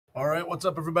All right, what's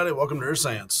up, everybody? Welcome to Earth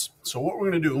Science. So what we're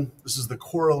going to do, this is the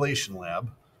correlation lab.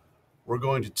 We're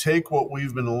going to take what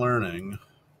we've been learning,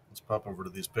 let's pop over to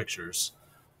these pictures,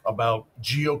 about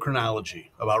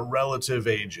geochronology, about relative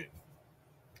aging,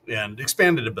 and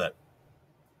expand it a bit.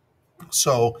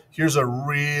 So here's a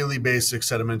really basic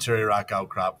sedimentary rock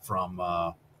outcrop from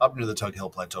up near the Tug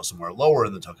Hill Plateau somewhere, lower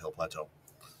in the Tug Hill Plateau.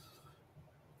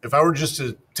 If I were just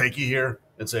to take you here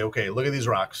and say, okay, look at these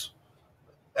rocks,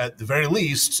 at the very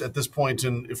least, at this point,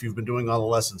 and if you've been doing all the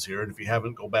lessons here, and if you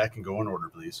haven't, go back and go in order,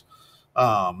 please.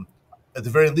 At the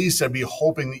very least, I'd be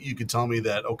hoping that you could tell me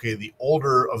that, okay, the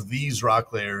older of these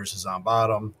rock layers is on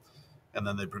bottom, and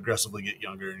then they progressively get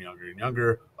younger and younger and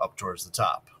younger up towards the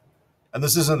top. And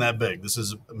this isn't that big. This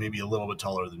is maybe a little bit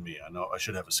taller than me. I know I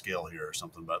should have a scale here or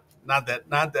something, but not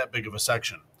that big of a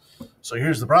section. So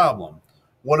here's the problem.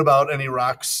 What about any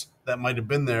rocks that might have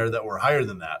been there that were higher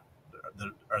than that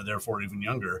are therefore even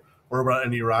younger? What about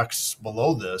any rocks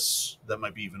below this that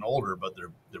might be even older, but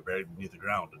they're buried beneath the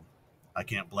ground, and I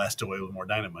can't blast away with more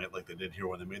dynamite like they did here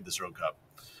when they made this road cut.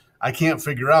 I can't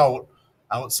figure out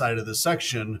outside of this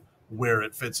section where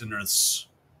it fits in Earth's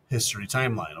history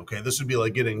timeline. Okay, this would be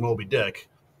like getting Moby Dick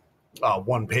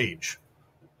one page,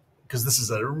 because this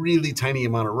is a really tiny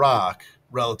amount of rock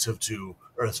relative to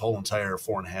Earth's whole entire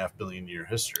 4.5 billion year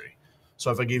history. So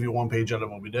if I gave you one page out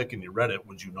of Moby Dick and you read it,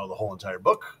 would you know the whole entire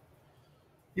book?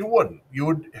 You wouldn't. You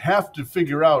would have to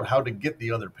figure out how to get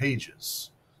the other pages.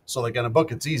 So like in a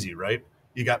book, it's easy, right?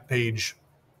 You got page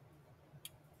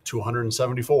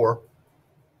 274.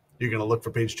 You're going to look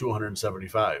for page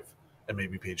 275 and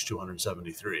maybe page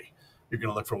 273. You're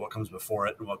going to look for what comes before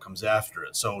it and what comes after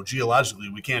it. So geologically,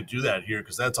 we can't do that here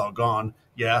because that's all gone.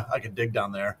 Yeah, I could dig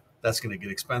down there. That's going to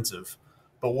get expensive.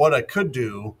 But what I could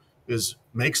do is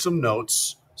make some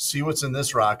notes, see what's in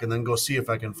this rock, and then go see if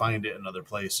I can find it in other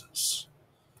places.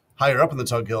 Higher up in the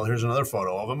Tug Hill, here's another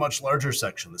photo of a much larger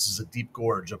section. This is a deep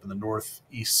gorge up in the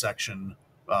northeast section,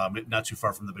 not too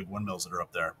far from the big windmills that are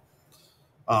up there.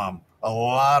 A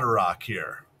lot of rock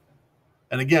here.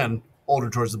 And again, older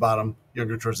towards the bottom,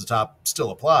 younger towards the top still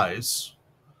applies.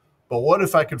 But what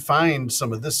if I could find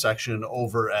some of this section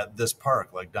over at this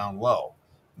park, like down low?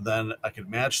 Then I could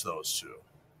match those two.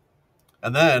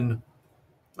 And then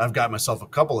I've got myself a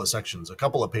couple of sections, a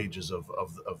couple of pages of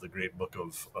the great book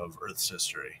of Earth's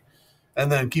history.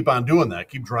 And then keep on doing that.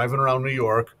 Keep driving around New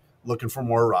York, looking for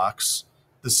more rocks.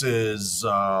 This is,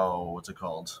 what's it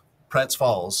called? Pratt's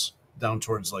Falls, down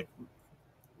towards like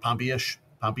Pompey,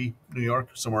 New York,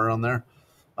 somewhere around there.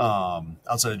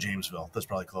 Outside of Jamesville. That's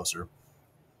probably closer.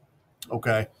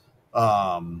 Okay.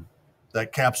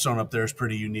 That capstone up there is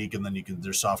pretty unique. And then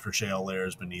there's softer shale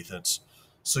layers beneath it.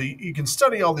 So you can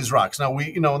study all these rocks. Now,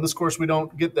 in this course, we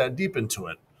don't get that deep into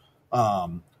it.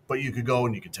 But you could go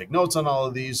and you could take notes on all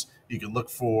of these. You can look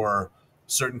for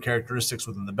certain characteristics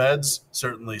within the beds,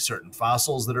 certainly certain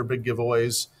fossils that are big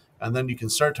giveaways. And then you can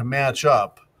start to match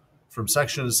up from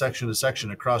section to section to section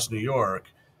across New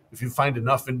York. If you find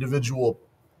enough individual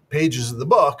pages of the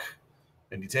book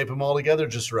and you tape them all together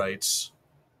just right,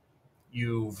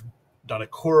 you've done a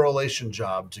correlation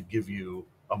job to give you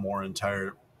a more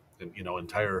entire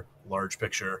large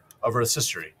picture of Earth's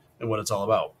history and what it's all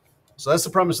about. So that's the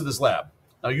premise of this lab.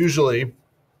 Now, usually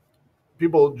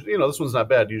people, this one's not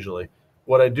bad usually.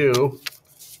 What I do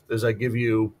is I give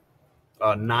you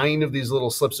 9 of these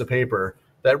little slips of paper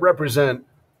that represent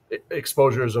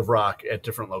exposures of rock at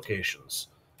different locations.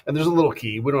 And there's a little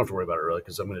key. We don't have to worry about it really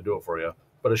because I'm going to do it for you.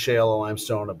 But a shale, a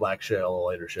limestone, a black shale, a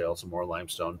lighter shale, some more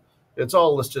limestone. It's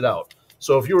all listed out.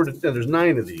 So if you were to, and there's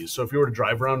 9 of these. So if you were to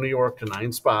drive around New York to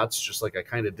 9 spots, just like I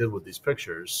kind of did with these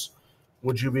pictures,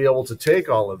 would you be able to take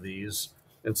all of these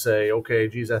and say, okay,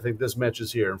 geez, I think this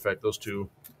matches here. In fact, those 2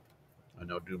 I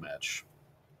know do match.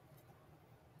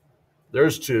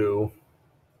 There's 2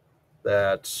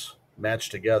 that match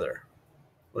together.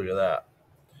 Look at that.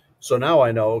 So now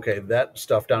I know, okay, that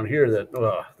stuff down here this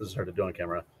is hard to do on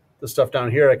camera. The stuff down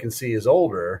here I can see is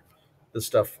older. The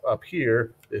stuff up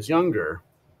here is younger.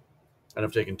 And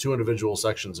I've taken 2 individual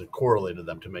sections and correlated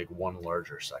them to make one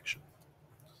larger section.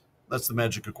 That's the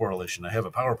magic of correlation. I have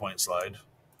a PowerPoint slide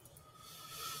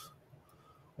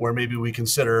where maybe we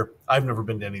consider, I've never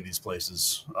been to any of these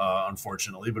places,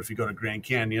 unfortunately, but if you go to Grand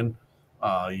Canyon,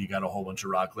 you got a whole bunch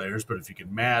of rock layers. But if you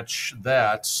can match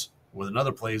that with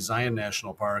another place, Zion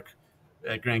National Park,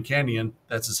 at Grand Canyon,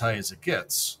 that's as high as it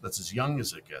gets. That's as young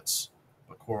as it gets.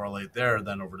 But correlate there,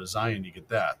 then over to Zion, you get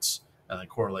that. And then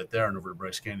correlate there and over to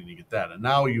Bryce Canyon, you get that. And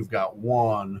now you've got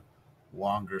one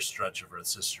longer stretch of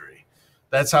Earth's history.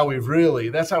 That's how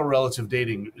relative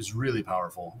dating is really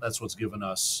powerful. That's what's given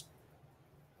us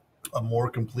a more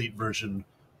complete version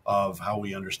of how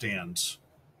we understand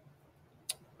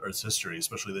Earth's history,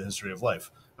 especially the history of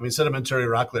life. I mean, sedimentary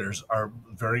rock layers are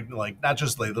very, like, not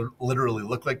just they literally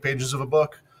look like pages of a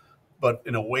book, but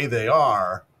in a way they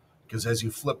are, because as you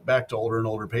flip back to older and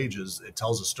older pages, it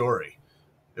tells a story.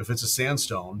 If it's a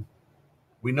sandstone,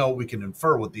 we know we can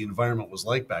infer what the environment was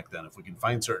like back then. If we can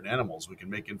find certain animals, we can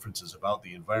make inferences about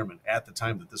the environment at the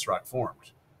time that this rock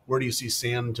formed. Where do you see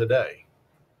sand today?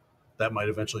 That might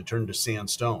eventually turn to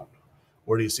sandstone.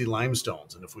 Where do you see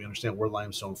limestones? And if we understand where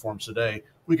limestone forms today,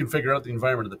 we can figure out the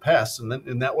environment of the past. And then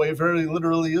in that way, it very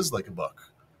literally is like a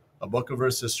book of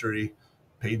Earth's history,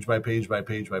 page by page by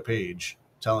page by page,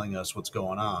 telling us what's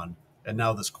going on. And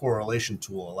now this correlation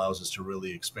tool allows us to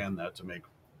really expand that to make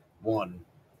one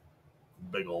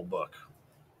big old book.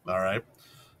 All right.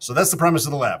 So that's the premise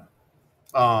of the lab.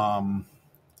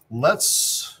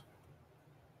 Let's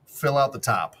fill out the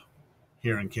top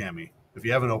here in Kami. If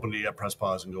you haven't opened it yet, press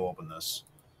pause and go open this.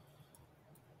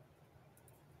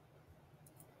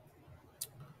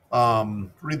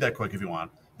 Read that quick if you want.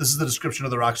 This is the description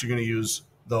of the rocks you're going to use,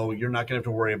 though you're not going to have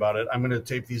to worry about it. I'm going to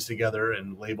tape these together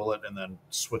and label it and then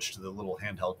switch to the little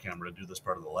handheld camera to do this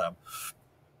part of the lab.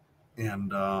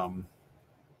 And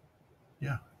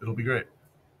yeah, it'll be great.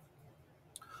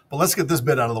 But let's get this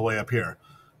bit out of the way up here,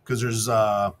 because there's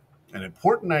an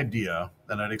important idea,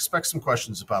 and I'd expect some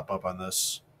questions to pop up on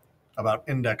this about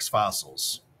index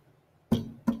fossils.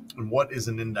 And what is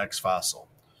an index fossil?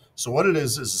 So what it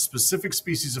is a specific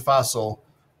species of fossil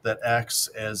that acts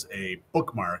as a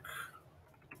bookmark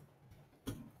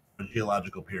for a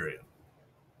geological period,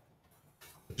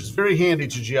 which is very handy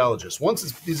to geologists.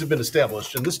 Once these have been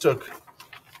established, and this took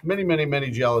many, many, many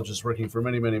geologists working for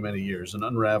many, many, many years and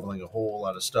unraveling a whole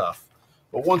lot of stuff.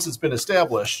 But once it's been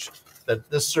established that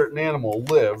this certain animal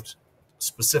lived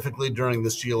specifically during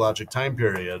this geologic time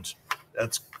period,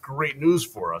 that's great news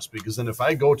for us, because then if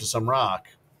I go to some rock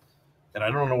and I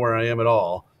don't know where I am at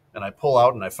all, and I pull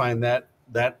out and I find that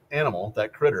animal,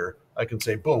 that critter, I can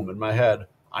say, boom, in my head,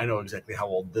 I know exactly how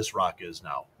old this rock is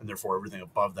now. And therefore, everything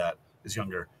above that is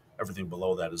younger. Everything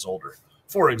below that is older.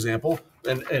 For example,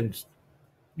 and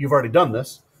you've already done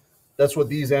this, that's what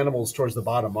these animals towards the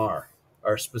bottom are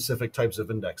specific types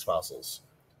of index fossils.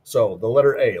 So the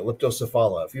letter A,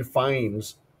 Elliptocephala, if you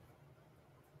find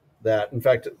that, in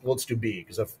fact, let's do B,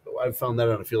 because I've found that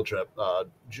on a field trip,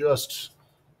 just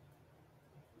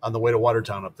on the way to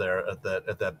Watertown up there at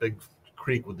that big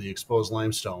creek with the exposed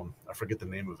limestone. I forget the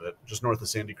name of it, just north of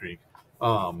Sandy Creek.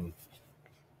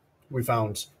 We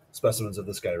found specimens of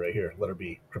this guy right here, letter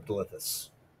B, Cryptolithus.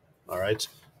 All right.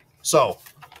 So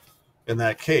in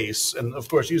that case, and of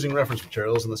course, using reference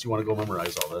materials, unless you want to go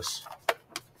memorize all this,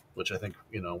 which I think,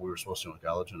 we were supposed to in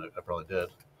college, and I probably did,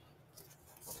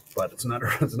 but it's not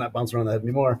bouncing around the head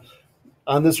anymore.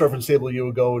 On this reference table, you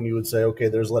would go and you would say, okay,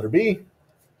 there's letter B.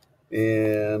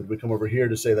 And we come over here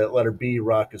to say that letter B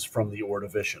rock is from the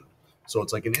Ordovician. So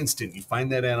it's like an instant. You find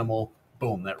that animal,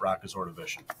 boom, that rock is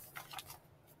Ordovician.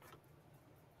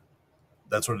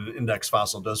 That's what an index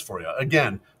fossil does for you.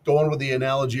 Again, going with the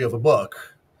analogy of a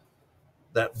book,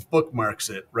 that bookmarks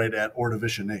it right at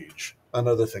Ordovician age.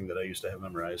 Another thing that I used to have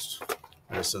memorized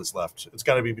and has since left. It's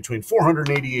got to be between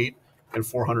 488 and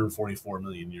 444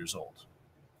 million years old.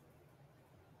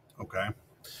 Okay.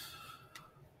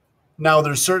 Now,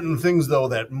 there's certain things, though,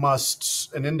 that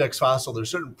an index fossil, there's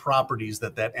certain properties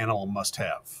that animal must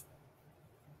have.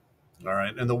 All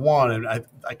right. And the one, and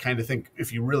I kind of think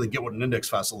if you really get what an index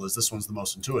fossil is, this one's the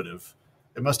most intuitive.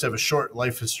 It must have a short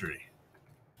life history.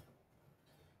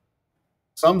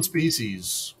 Some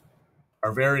species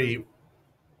are very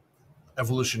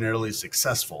evolutionarily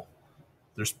successful.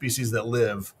 They're species that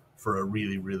live for a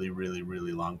really, really, really,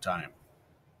 really long time.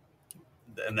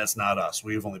 And that's not us.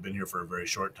 We've only been here for a very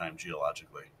short time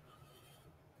geologically.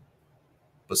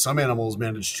 But some animals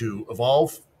manage to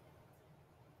evolve,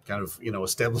 kind of,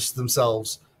 establish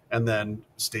themselves, and then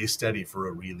stay steady for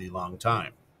a really long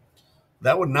time.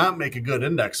 That would not make a good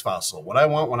index fossil. What I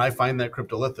want when I find that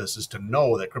Cryptolithus is to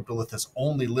know that Cryptolithus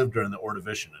only lived during the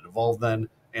Ordovician. It evolved then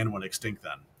and went extinct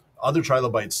then. Other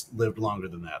trilobites lived longer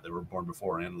than that. They were born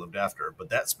before and lived after. But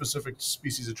that specific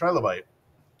species of trilobite,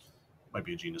 might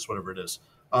be a genus, whatever it is,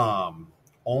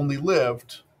 only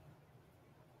lived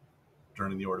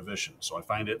during the Ordovician. So I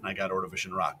find it and I got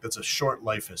Ordovician rock. That's a short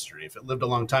life history. If it lived a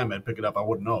long time, I'd pick it up. I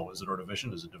wouldn't know. Is it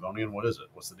Ordovician? Is it Devonian? What is it?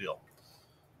 What's the deal?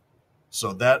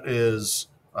 So that's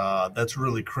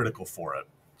really critical for it.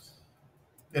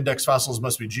 Index fossils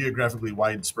must be geographically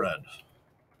widespread.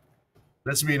 It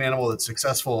has to be an animal that's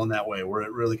successful in that way, where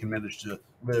it really can manage to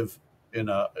live in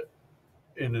a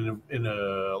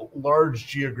large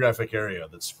geographic area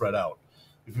that's spread out.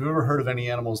 If you've ever heard of any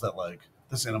animals that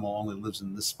this animal only lives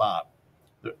in this spot.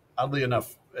 Oddly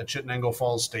enough, at Chittenango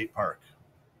Falls State Park,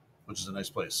 which is a nice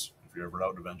place if you're ever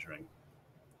out adventuring,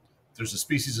 there's a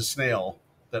species of snail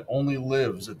that only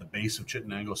lives at the base of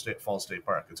Chittenango Falls State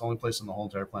Park. It's the only place on the whole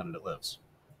entire planet it lives.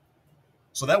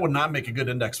 So that would not make a good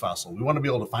index fossil. We want to be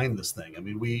able to find this thing. I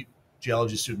mean, we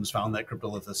geology students found that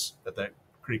Cryptolithus at that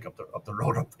creek up the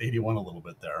road, up 81 a little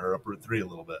bit there, or up Route 3 a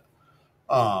little bit.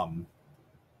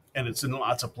 And it's in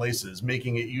lots of places,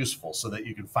 making it useful so that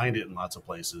you can find it in lots of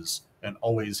places and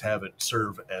always have it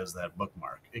serve as that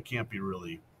bookmark. It can't be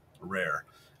really rare.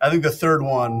 I think the third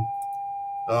one,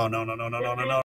 oh, no.